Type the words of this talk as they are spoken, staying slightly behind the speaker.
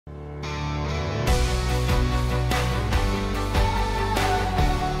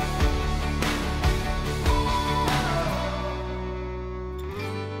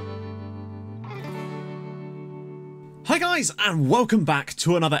Hi guys, and welcome back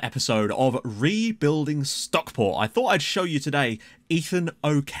to another episode of Rebuilding Stockport. I thought I'd show you today Ethan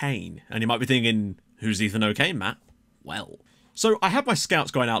O'Kane. And you might be thinking, who's Ethan O'Kane, Matt? Well, so I had my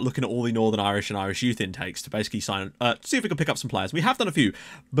scouts going out looking at all the Northern Irish and Irish youth intakes to basically see if we could pick up some players. We have done a few,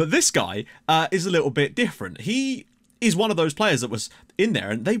 but this guy is a little bit different. He is one of those players that was in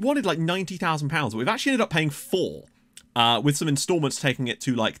there, and they wanted like £90,000, but we've actually ended up paying 4, with some installments taking it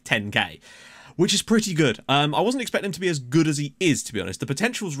to like 10k. Which is pretty good. I wasn't expecting him to be as good as he is, to be honest. The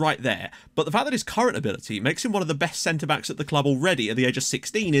potential's right there, but the fact that his current ability makes him one of the best centre-backs at the club already at the age of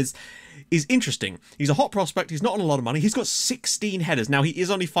 16 is interesting. He's a hot prospect. He's not on a lot of money. He's got 16 headers. Now, he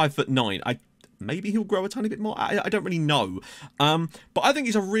is only 5'9". Maybe he'll grow a tiny bit more. I don't really know. But I think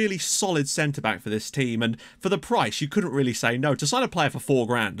he's a really solid centre-back for this team. And for the price, you couldn't really say no. To sign a player for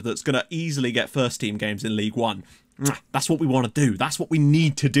 £4 that's going to easily get first-team games in League One, that's what we want to do. That's what we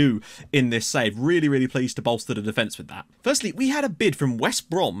need to do in this save. Really, really pleased to bolster the defence with that. Firstly, we had a bid from West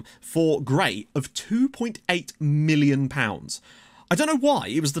Brom for Gray of £2.8 million. I don't know why.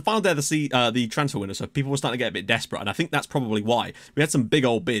 It was the final day of the transfer window, so people were starting to get a bit desperate, and I think that's probably why. We had some big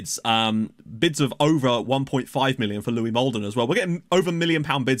old bids. Bids of over 1.5 million for Louis Molden as well. We're getting over £1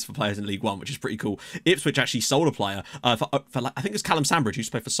 million bids for players in League One, which is pretty cool. Ipswich actually sold a player for I think it's Callum Sambridge, who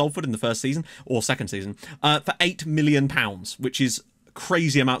used to play for Salford in the first season, or second season, for £8 million, which is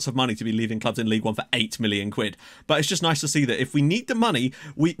crazy amounts of money to be leaving clubs in League One for 8 million quid. But it's just nice to see that if we need the money,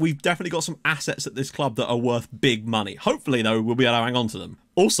 we've definitely got some assets at this club that are worth big money. Hopefully, though, we'll be able to hang on to them.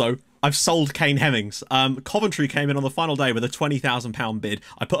 Also, I've sold Kane Hemmings. Coventry came in on the final day with a £20,000 bid.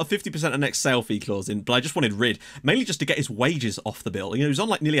 I put a 50% of next sale fee clause in, but I just wanted rid, mainly just to get his wages off the bill. You know, he was on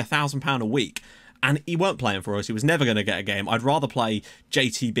like nearly £1,000 a week, and he weren't playing for us. He was never going to get a game. I'd rather play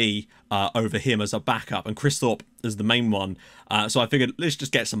JTB over him as a backup, and Chris Thorpe as the main one. So I figured, let's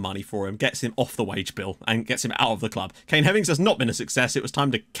just get some money for him, gets him off the wage bill, and gets him out of the club. Kane Hemmings has not been a success. It was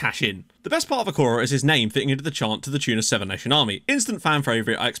time to cash in. The best part of Akora is his name fitting into the chant to the tune of Seven Nation Army. Instant fan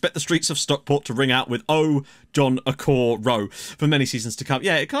favourite. I expect the streets of Stockport to ring out with "Oh, John Akoro" for many seasons to come.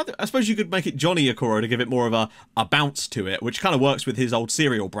 Yeah, it kind of, I suppose you could make it Johnny Akoro to give it more of a bounce to it, which kind of works with his old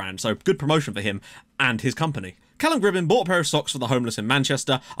cereal brand. So good promotion for him and his company. Callum Gribbin bought a pair of socks for the homeless in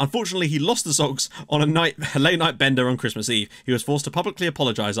Manchester. Unfortunately, he lost the socks on a late night bender on Christmas Eve. He was forced to publicly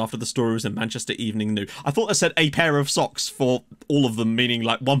apologise after the story was in Manchester Evening News. I thought I said a pair of socks for all of them, meaning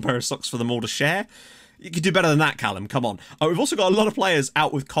like one pair of socks for them all to share. You could do better than that, Callum. Come on. We've also got a lot of players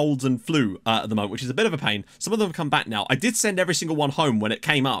out with colds and flu at the moment, which is a bit of a pain. Some of them have come back now. I did send every single one home when it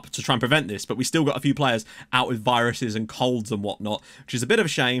came up to try and prevent this, but we still got a few players out with viruses and colds and whatnot, which is a bit of a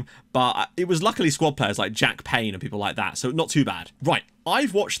shame, but it was luckily squad players like Jack Payne and people like that, so not too bad. Right.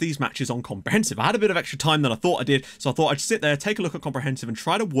 I've watched these matches on Comprehensive. I had a bit of extra time than I thought I did, so I thought I'd sit there, take a look at Comprehensive and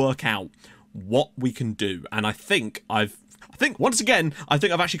try to work out what we can do. And I think once again, I've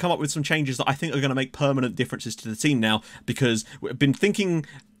actually come up with some changes that I think are going to make permanent differences to the team now, because we've been thinking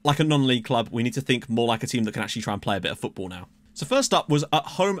like a non-league club. We need to think more like a team that can actually try and play a bit of football now. So first up was at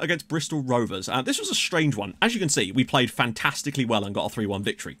home against Bristol Rovers. This was a strange one. As you can see, we played fantastically well and got a 3-1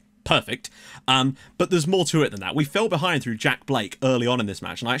 victory. Perfect. But there's more to it than that. We fell behind through Jack Blake early on in this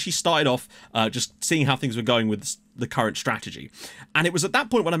match, and I actually started off just seeing how things were going with the current strategy. And it was at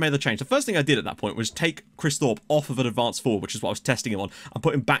that point when I made the change. The first thing I did at that point was take Chris Thorpe off of an advanced forward, which is what I was testing him on, and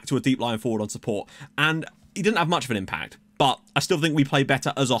put him back to a deep line forward on support. And he didn't have much of an impact, but I still think we play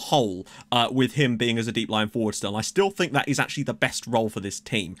better as a whole with him being as a deep line forward still. And I still think that is actually the best role for this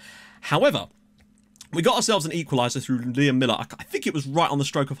team. However, we got ourselves an equaliser through Liam Miller. I think it was right on the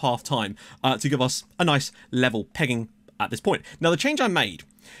stroke of half-time to give us a nice level pegging at this point. Now, the change I made...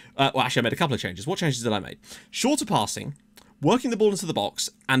 well, actually, I made a couple of changes. What changes did I make? Shorter passing, working the ball into the box,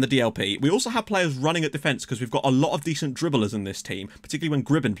 and the DLP. We also have players running at defence because we've got a lot of decent dribblers in this team, particularly when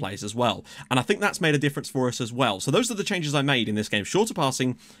Gribbin plays as well. And I think that's made a difference for us as well. So those are the changes I made in this game. Shorter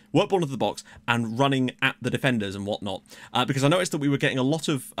passing, work ball into the box, and running at the defenders and whatnot. Because I noticed that we were getting a lot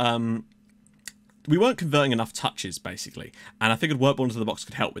of... we weren't converting enough touches, basically, and I figured work ball into the box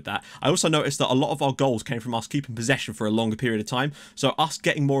could help with that. I also noticed that a lot of our goals came from us keeping possession for a longer period of time, so us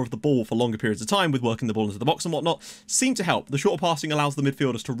getting more of the ball for longer periods of time with working the ball into the box and whatnot seemed to help. The shorter passing allows the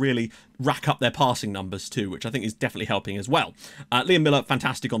midfielders to really rack up their passing numbers too, which I think is definitely helping as well. Liam Miller,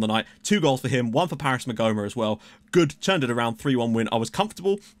 fantastic on the night. 2 goals for him, 1 for Paris Magoma as well. Good, turned it around, 3-1 win. I was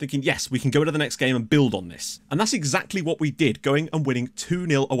comfortable, thinking, yes, we can go into the next game and build on this. And that's exactly what we did, going and winning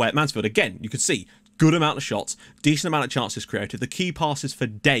 2-0 away at Mansfield. Again, you could see, good amount of shots, decent amount of chances created, the key passes for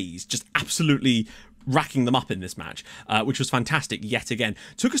days, just absolutely racking them up in this match, which was fantastic yet again.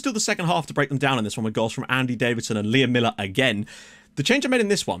 Took us till the second half to break them down in this one with goals from Andy Davidson and Liam Miller again. The change I made in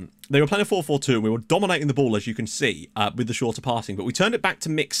this one, they were playing a 4-4-2 and we were dominating the ball, as you can see, with the shorter passing. But we turned it back to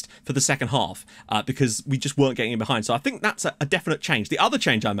mixed for the second half because we just weren't getting in behind. So I think that's a definite change. The other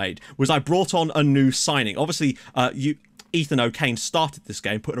change I made was I brought on a new signing. Obviously, Ethan O'Kane started this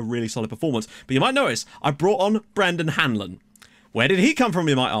game, put in a really solid performance. But you might notice I brought on Brandon Hanlon. Where did he come from,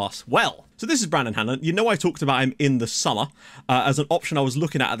 you might ask? Well, so this is Brandon Hanlon. You know I talked about him in the summer as an option I was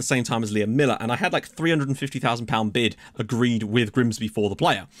looking at the same time as Liam Miller, and I had like £350,000 bid agreed with Grimsby for the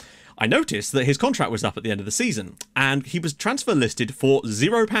player. I noticed that his contract was up at the end of the season, and he was transfer listed for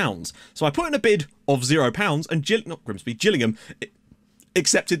 £0. So I put in a bid of £0, and Gillingham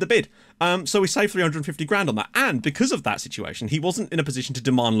accepted the bid. So we saved 350 grand on that. And because of that situation, he wasn't in a position to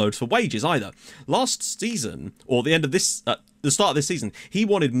demand loads for wages either. Last season, or the end of this, the start of this season, he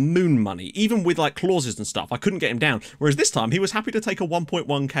wanted moon money, even with like clauses and stuff. I couldn't get him down. Whereas this time, he was happy to take a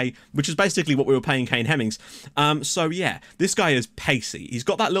 1.1k, which is basically what we were paying Kane Hemmings. So yeah, this guy is pacey. He's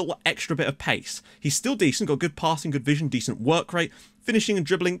got that little extra bit of pace. He's still decent, got good passing, good vision, decent work rate. Finishing and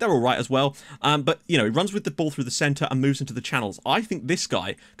dribbling, they're all right as well. But, you know, he runs with the ball through the centre and moves into the channels. I think this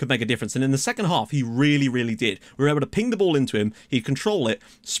guy could make a difference. And in the second half, he really, really did. We were able to ping the ball into him. He'd control it,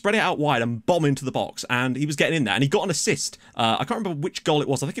 spread it out wide and bomb into the box. And he was getting in there. And he got an assist. I can't remember which goal it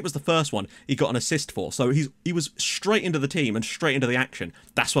was. I think it was the first one he got an assist for. So he was straight into the team and straight into the action.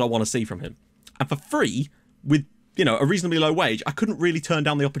 That's what I want to see from him. And for free, with, you know, a reasonably low wage, I couldn't really turn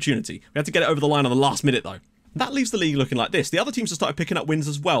down the opportunity. We had to get it over the line on the last minute, though. That leaves the league looking like this. The other teams have started picking up wins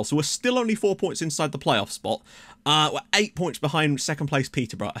as well, so we're still only 4 points inside the playoff spot. We're 8 points behind second place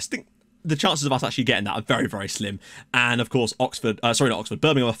Peterborough. I think the chances of us actually getting that are very, very slim. And of course,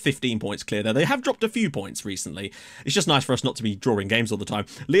 Birmingham are 15 points clear there. They have dropped a few points recently. It's just nice for us not to be drawing games all the time.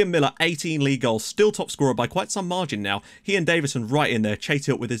 Liam Miller, 18 league goals, still top scorer by quite some margin now. He and Davison right in there.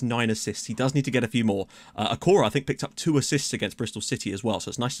 Chatilt with his 9 assists. He does need to get a few more. Akora, I think, picked up 2 assists against Bristol City as well, so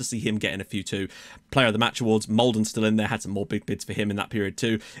it's nice to see him getting a few too. Player of the Match awards, Molden's still in there, had some more big bids for him in that period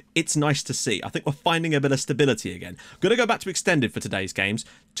too. It's nice to see. I think we're finding a bit of stability again. Going to go back to extended for today's games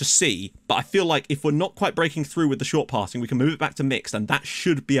to see, but I feel like if we're not quite breaking through with the short passing, we can move it back to mixed, and that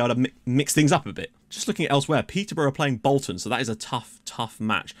should be able to mix things up a bit. Just looking at elsewhere, Peterborough are playing Bolton, so that is a tough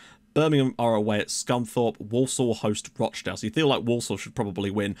match. Birmingham are away at Scunthorpe. Walsall host Rochdale, so you feel like Walsall should probably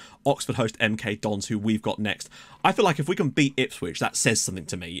win. Oxford host MK Dons, who we've got next. I feel like if we can beat Ipswich, that says something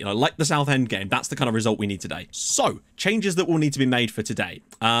to me. You know, like the Southend game, that's the kind of result we need today. So, changes that will need to be made for today.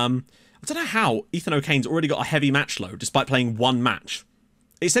 I don't know how Ethan O'Kane's already got a heavy match load, despite playing 1 match.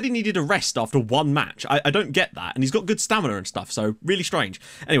 It said he needed a rest after 1 match. I don't get that. And he's got good stamina and stuff, so really strange.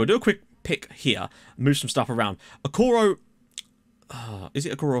 Anyway, do a quick pick here. Move some stuff around. Okoro... is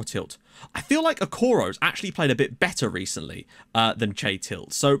it Okoro or Tilt? I feel like Okoro's actually played a bit better recently than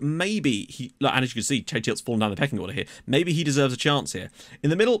Chatilt. So maybe he... And as you can see, Chatilt's fallen down the pecking order here. Maybe he deserves a chance here.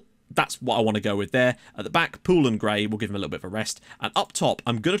 In the middle... That's what I want to go with there. At the back, Poole and Gray, we'll give him a little bit of a rest. And up top,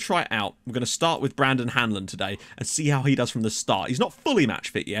 I'm going to try it out. We're going to start with Brandon Hanlon today and see how he does from the start. He's not fully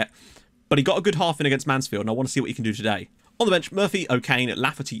match fit yet, but he got a good half in against Mansfield, and I want to see what he can do today. On the bench, Murphy, O'Kane,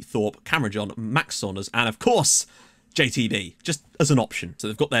 Lafferty, Thorpe, Cameron John, Max Saunders, and of course, JTB, just as an option. So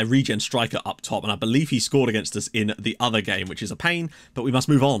they've got their regen striker up top, and I believe he scored against us in the other game, which is a pain, but we must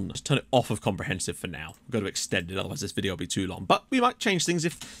move on. Let's turn it off of comprehensive for now. We've got to extend it, otherwise this video will be too long. But we might change things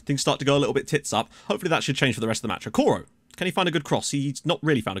if things start to go a little bit tits up. Hopefully that should change for the rest of the match. Okoro, can he find a good cross? He's not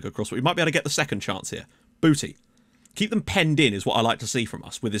really found a good cross, but we might be able to get the second chance here. Booty. Keep them penned in is what I like to see from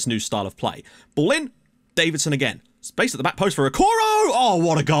us with this new style of play. Ball in, Davidson again. Space at the back post for Okoro! Oh,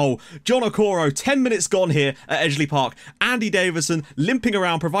 what a goal! John Okoro, 10 minutes gone here at Edgeley Park. Andy Davison limping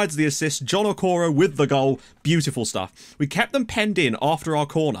around, provides the assist. John Okoro with the goal. Beautiful stuff. We kept them penned in after our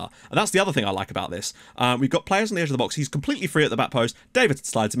corner, and that's the other thing I like about this. We've got players on the edge of the box. He's completely free at the back post. Davidson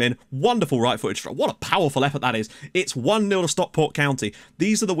slides him in. Wonderful right-footed strike. What a powerful effort that is. It's 1-0 to Stockport County.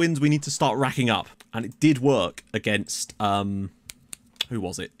 These are the wins we need to start racking up, and it did work against... who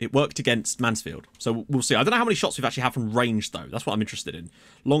was it? It worked against Mansfield. So we'll see. I don't know how many shots we've actually had from range, though. That's what I'm interested in.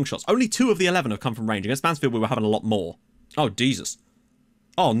 Long shots. Only 2 of the 11 have come from range. Against Mansfield, we were having a lot more. Oh, Jesus.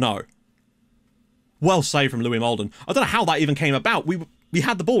 Oh, no. Well saved from Louis Molden. I don't know how that even came about. We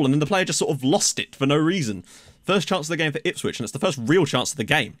had the ball, and then the player just sort of lost it for no reason. First chance of the game for Ipswich, and it's the first real chance of the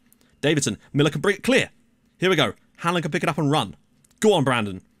game. Davidson. Miller can bring it clear. Here we go. Hanlon can pick it up and run. Go on,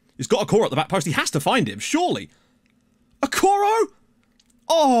 Brandon. He's got Okoro at the back post. He has to find him, surely. Okoro?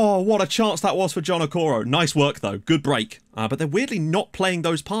 Oh, what a chance that was for John Okoro. Nice work, though. Good break. But they're weirdly not playing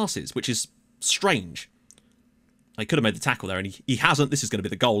those passes, which is strange. He could have made the tackle there, and he hasn't. This is going to be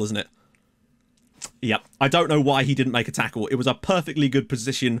the goal, isn't it? Yep, I don't know why he didn't make a tackle. It was a perfectly good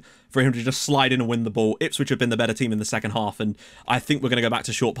position for him to just slide in and win the ball. Ipswich have been the better team in the second half, and I think we're going to go back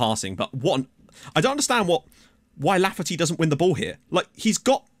to short passing. But I don't understand why Lafferty doesn't win the ball here. Like, he's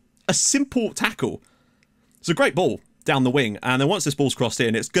got a simple tackle. It's a great ball down the wing, and then once this ball's crossed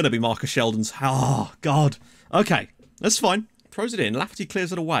in, it's going to be Marcus Sheldon's. Oh, God. Okay, that's fine. Throws it in. Lafferty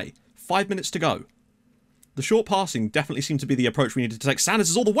clears it away. 5 minutes to go. The short passing definitely seemed to be the approach we needed to take. Sanders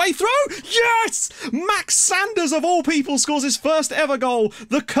is all the way through! Yes! Max Sanders, of all people, scores his first ever goal.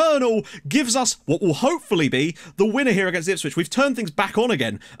 The Colonel gives us what will hopefully be the winner here against Ipswich. We've turned things back on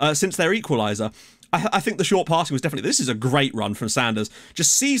again since their equaliser. I think the short passing was definitely... This is a great run from Sanders.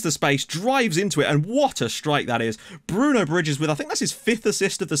 Just sees the space, drives into it, and what a strike that is. Bruno Bridges with, I think that's his 5th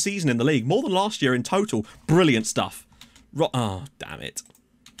assist of the season in the league. More than last year in total. Brilliant stuff. Oh, damn it.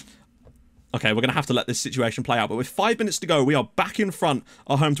 Okay, we're going to have to let this situation play out. But with 5 minutes to go, we are back in front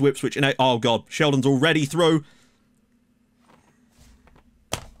at home to Ipswich. Oh, God. Sheldon's already through.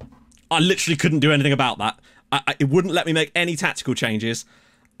 I literally couldn't do anything about that. It wouldn't let me make any tactical changes.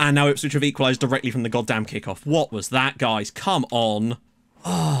 And now Ipswich have equalised directly from the goddamn kickoff. What was that, guys? Come on.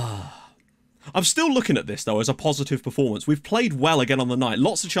 I'm still looking at this, though, as a positive performance. We've played well again on the night.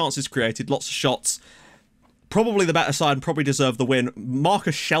 Lots of chances created, lots of shots. Probably the better side and probably deserved the win.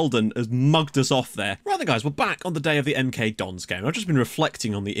 Marcus Sheldon has mugged us off there. Right then, guys, we're back on the day of the MK Dons game. I've just been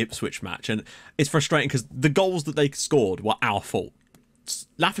reflecting on the Ipswich match, and it's frustrating because the goals that they scored were our fault.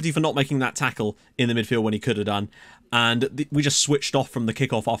 Lafferty for not making that tackle in the midfield when he could have done, and we just switched off from the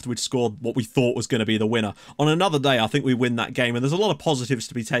kickoff after we'd scored what we thought was going to be the winner. On another day, I think we win that game, and there's a lot of positives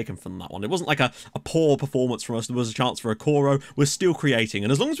to be taken from that one. It wasn't like a poor performance from us. There was a chance for a Coro. We're still creating,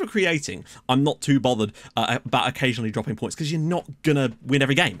 and as long as we're creating, I'm not too bothered about occasionally dropping points, because you're not going to win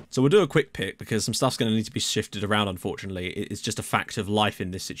every game. So we'll do a quick pick, because some stuff's going to need to be shifted around, unfortunately. It's just a fact of life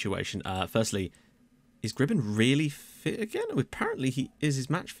in this situation. Firstly, is Gribben really fit again? Apparently he is his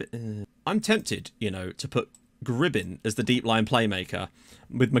match fit. I'm tempted, you know, to put Gribben as the deep line playmaker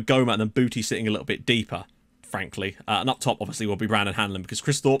with Magoma and then Booty sitting a little bit deeper, frankly. And up top, obviously, will be Brandon Hanlon because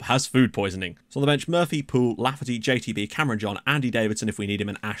Chris Thorpe has food poisoning. So on the bench, Murphy, Poole, Lafferty, JTB, Cameron John, Andy Davidson if we need him,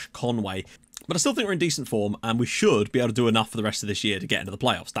 and Ash Conway. But I still think we're in decent form, and we should be able to do enough for the rest of this year to get into the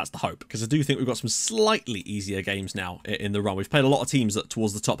playoffs. That's the hope. Because I do think we've got some slightly easier games now in the run. We've played a lot of teams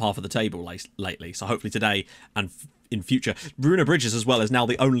towards the top half of the table lately, so hopefully today and in future. Bruno Bridges as well is now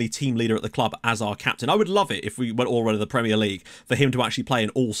the only team leader at the club as our captain. I would love it if we went all around the Premier League for him to actually play in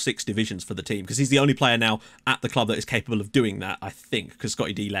all 6 divisions for the team, because he's the only player now at the club that is capable of doing that, I think, because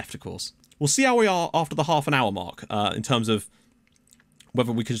Scotty D left, of course. We'll see how we are after the half-an-hour mark in terms of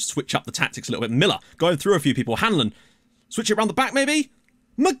whether we could switch up the tactics a little bit. Miller going through a few people. Hanlon, switch it around the back maybe?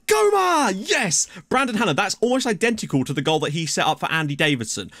 Magoma! Yes! Brandon Hanlon, that's almost identical to the goal that he set up for Andy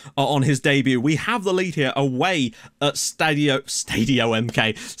Davidson on his debut. We have the lead here away at Stadium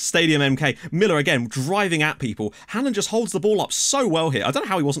MK. Miller again driving at people. Hanlon just holds the ball up so well here. I don't know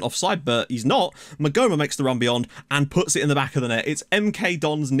how he wasn't offside, but he's not. Magoma makes the run beyond and puts it in the back of the net. It's MK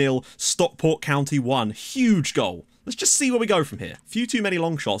Dons 0, Stockport County 1. Huge goal. Let's just see where we go from here. Few too many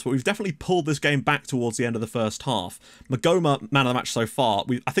long shots, but we've definitely pulled this game back towards the end of the first half. Magoma, man of the match so far.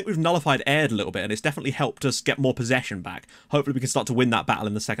 I think we've nullified Aird a little bit, and it's definitely helped us get more possession back. Hopefully we can start to win that battle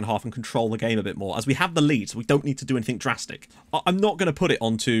in the second half and control the game a bit more, as we have the lead, so we don't need to do anything drastic. I'm not going to put it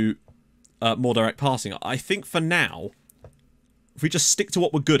onto more direct passing. I think for now, if we just stick to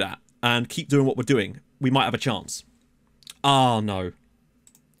what we're good at and keep doing what we're doing, we might have a chance. Oh, no.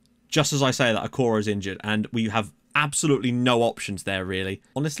 Just as I say that, Okoro's injured, and we have absolutely no options there, really.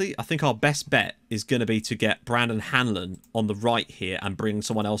 Honestly, I think our best bet is going to be to get Brandon Hanlon on the right here and bring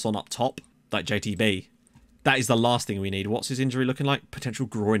someone else on up top, like JTB. That is the last thing we need. What's his injury looking like? Potential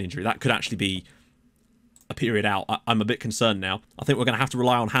groin injury. That could actually be a period out. I'm a bit concerned now. I think we're going to have to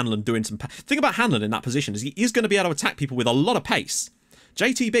rely on Hanlon doing some... Think about Hanlon in that position, is he is going to be able to attack people with a lot of pace.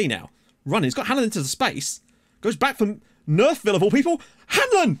 JTB now, running. He's got Hanlon into the space. Goes back from Nerfville of all people.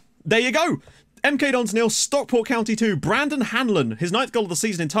 Hanlon! There you go. MK Dons 0, Stockport County 2. Brandon Hanlon, his 9th goal of the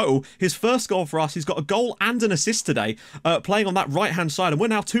season in total. His first goal for us. He's got a goal and an assist today, playing on that right-hand side. And we're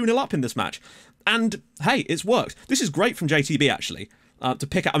now 2-0 up in this match. And, hey, it's worked. This is great from JTB, actually, to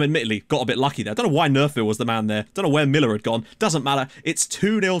pick up. I mean, admittedly, got a bit lucky there. Don't know why Nerfville was the man there. Don't know where Miller had gone. Doesn't matter. It's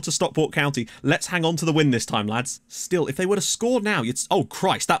 2-0 to Stockport County. Let's hang on to the win this time, lads. Still, if they were to score now, you'd... Oh,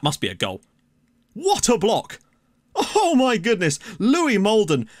 Christ, that must be a goal. What a block. Oh, my goodness. Louis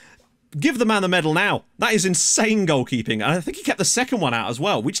Molden. Give the man the medal now. That is insane goalkeeping. And I think he kept the second one out as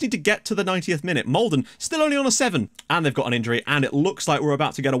well. We just need to get to the 90th minute. Malden still only on a 7. And they've got an injury. And it looks like we're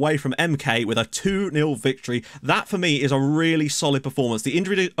about to get away from MK with a 2-0 victory. That, for me, is a really solid performance. The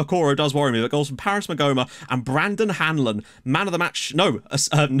injury to Okoro does worry me. But goals from Paris Magoma and Brandon Hanlon. Man of the match. No,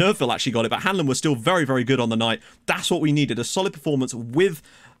 Nerville actually got it. But Hanlon was still very, very good on the night. That's what we needed. A solid performance with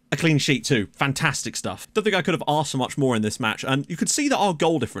a clean sheet too. Fantastic stuff. Don't think I could have asked for much more in this match, and you could see that our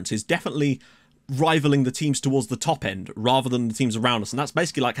goal difference is definitely rivaling the teams towards the top end rather than the teams around us, and that's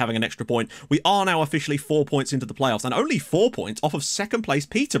basically like having an extra point. We are now officially 4 points into the playoffs, and only 4 points off of second place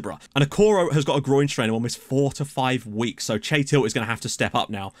Peterborough. And Okoro has got a groin strain of almost 4 to 5 weeks, so Che Tilt is going to have to step up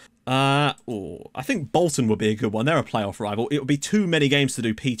now. I think Bolton would be a good one. They're a playoff rival. It would be too many games to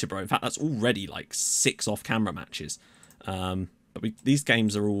do Peterborough. In fact, that's already like 6 off-camera matches. But these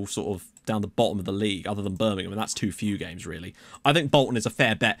games are all sort of down the bottom of the league, other than Birmingham, and that's too few games, really. I think Bolton is a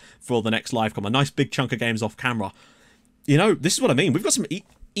fair bet for the next live com. A nice big chunk of games off camera. You know, this is what I mean. We've got some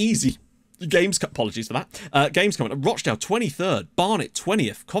easy games. Apologies for that. Games coming up. Rochdale 23rd, Barnet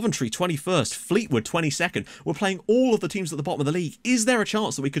 20th, Coventry 21st, Fleetwood 22nd. We're playing all of the teams at the bottom of the league. Is there a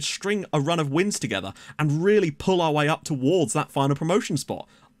chance that we could string a run of wins together and really pull our way up towards that final promotion spot?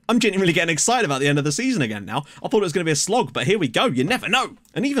 I'm genuinely getting excited about the end of the season again now. I thought it was going to be a slog, but here we go. You never know.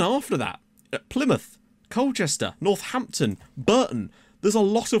 And even after that, Plymouth, Colchester, Northampton, Burton. There's a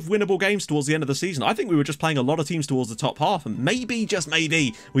lot of winnable games towards the end of the season. I think we were just playing a lot of teams towards the top half, and maybe, just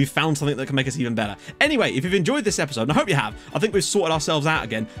maybe, we've found something that can make us even better. Anyway, if you've enjoyed this episode, and I hope you have, I think we've sorted ourselves out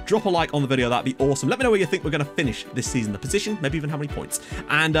again. Drop a like on the video, that'd be awesome. Let me know where you think we're going to finish this season, the position, maybe even how many points.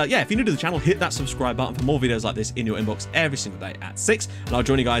 And yeah, if you're new to the channel, hit that subscribe button for more videos like this in your inbox every single day at 6. And I'll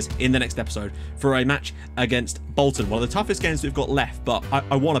join you guys in the next episode for a match against Bolton. One of the toughest games we've got left, but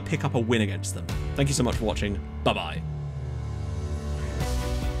I want to pick up a win against them. Thank you so much for watching. Bye-bye.